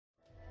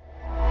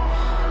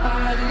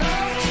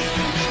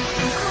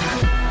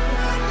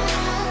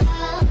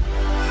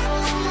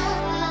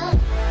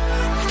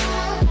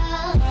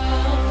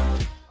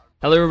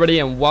Hello everybody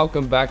and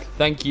welcome back.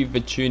 Thank you for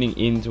tuning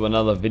in to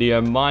another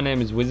video. My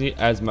name is Wizzy,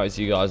 as most of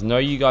you guys know.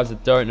 You guys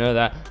that don't know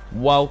that,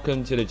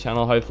 welcome to the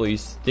channel. Hopefully you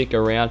stick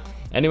around.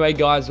 Anyway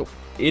guys,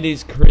 it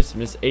is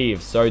Christmas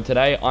Eve, so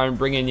today I'm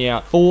bringing you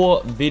out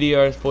 4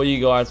 videos for you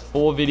guys.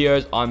 4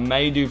 videos. I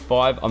may do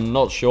 5, I'm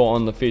not sure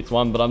on the 5th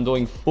one, but I'm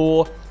doing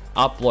 4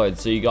 uploads,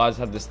 so you guys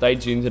have to stay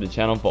tuned to the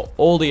channel for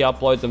all the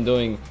uploads. I'm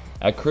doing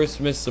a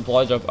Christmas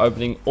supply drop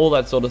opening, all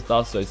that sort of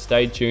stuff, so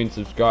stay tuned,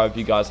 subscribe if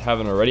you guys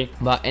haven't already.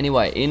 But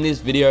anyway, in this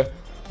video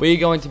we're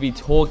going to be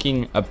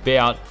talking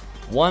about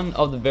one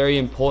of the very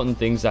important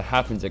things that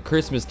happens at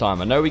Christmas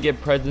time. I know we get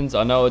presents,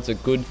 I know it's a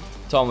good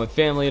time with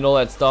family and all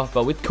that stuff,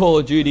 but with Call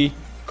of Duty,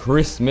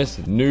 Christmas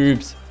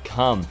noobs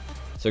come.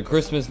 So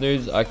Christmas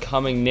noobs are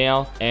coming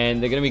now,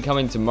 and they're going to be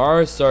coming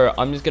tomorrow, so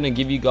I'm just going to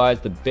give you guys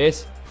the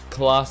best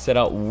class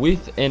setup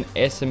with an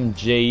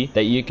SMG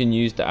that you can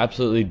use to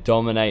absolutely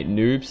dominate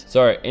noobs.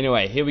 So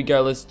anyway, here we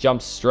go. Let's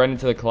jump straight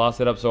into the class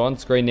setup. So on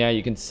screen now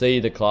you can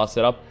see the class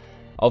setup.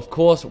 Of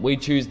course we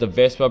choose the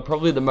Vesper,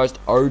 probably the most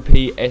OP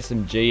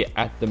SMG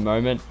at the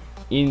moment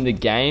in the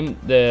game.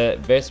 The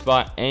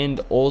Vesper and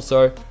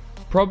also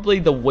probably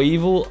the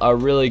Weevil are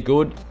really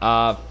good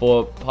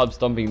for pub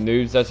stomping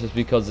noobs. That's just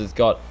because it's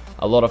got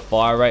a lot of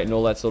fire rate and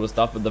all that sort of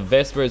stuff, but the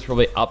Vesper is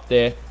probably up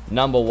there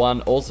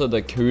 #1. Also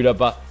the Cuda,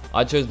 but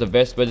I chose the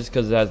Vesper just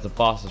because it has the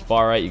fastest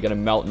fire rate. You're going to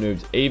melt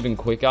noobs even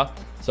quicker.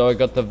 So I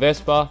got the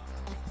Vesper.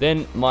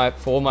 Then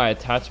for my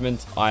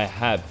attachments, I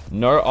have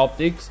no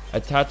optics.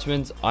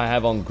 Attachments I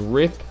have on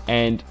grip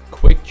and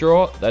quick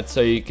draw. That's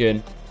so you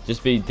can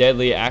just be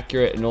deadly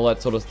accurate and all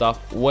that sort of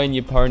stuff when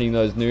you're poning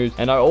those noobs.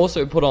 And I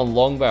also put on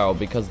long barrel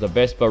because the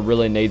Vesper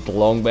really needs the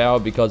long barrel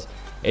because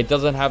it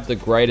doesn't have the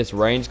greatest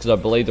range, because I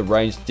believe the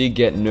range did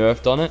get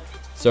nerfed on it.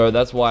 So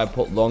that's why I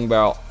put long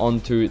barrel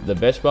onto the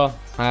Vesper.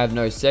 I have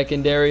no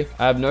secondary.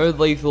 I have no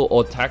lethal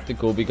or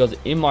tactical because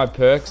in my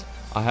perks,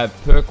 I have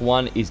perk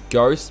 1 is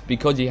Ghost,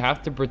 because you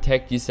have to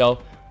protect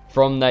yourself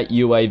from that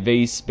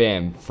UAV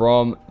spam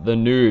from the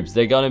noobs.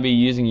 They're going to be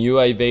using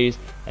UAVs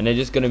and they're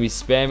just going to be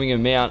spamming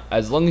them out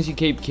as long as you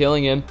keep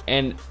killing them.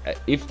 And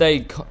if they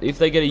get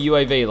a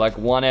UAV, like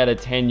 1 out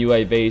of 10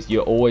 UAVs,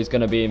 you're always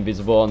going to be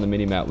invisible on the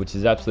minimap, which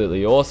is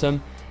absolutely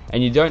awesome.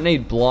 And you don't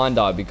need blind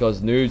eye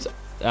because noobs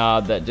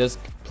that just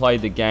play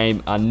the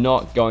game are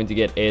not going to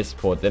get air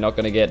support. They're not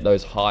going to get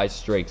those high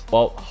streaks.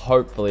 Well,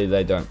 hopefully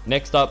they don't.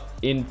 Next up,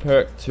 in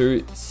perk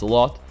 2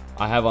 slot,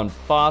 I have on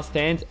fast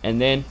hands, and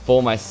then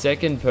for my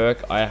second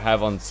perk I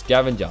have on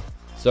scavenger.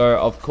 So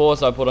of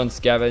course I put on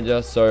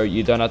scavenger so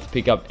you don't have to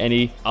pick up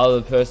any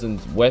other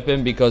person's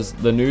weapon, because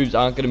the noobs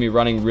aren't going to be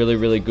running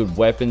really good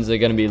weapons. They're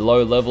going to be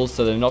low levels,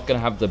 so they're not going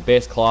to have the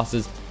best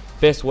classes,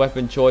 best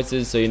weapon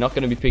choices, so you're not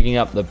going to be picking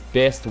up the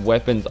best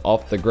weapons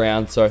off the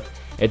ground. So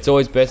it's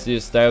always best to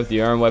just stay with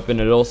your own weapon.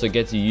 It also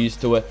gets you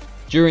used to it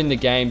during the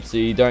game, so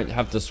you don't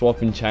have to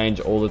swap and change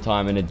all the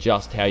time and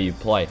adjust how you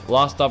play.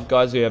 Last up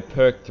guys, we have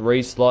perk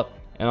 3 slot,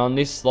 and on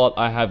this slot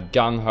I have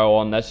gung ho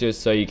on. That's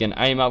just so you can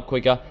aim up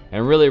quicker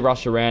and really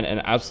rush around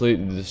and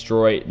absolutely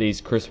destroy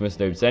these Christmas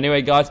noobs.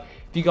 Anyway guys,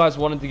 if you guys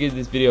wanted to give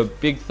this video a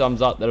big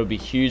thumbs up, that would be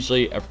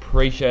hugely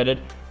appreciated.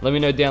 Let me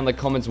know down in the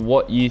comments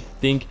what you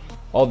think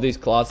of this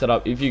class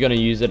setup, if you're going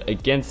to use it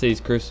against these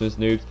Christmas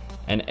noobs.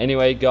 And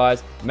anyway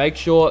guys, make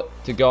sure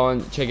to go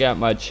and check out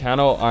my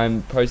channel.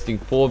 I'm posting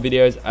 4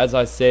 videos, as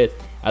I said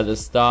at the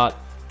start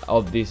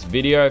of this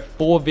video.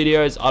 4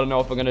 videos. I don't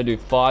know if I'm going to do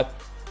 5.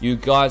 You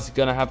guys are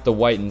going to have to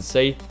wait and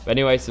see. But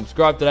anyway,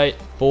 subscribe today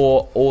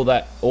for all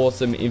that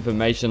awesome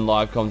information,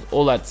 live comms,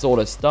 all that sort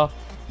of stuff.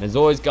 And as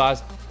always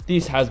guys,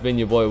 this has been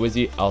your boy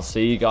Wizzy. I'll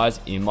see you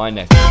guys in my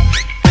next one.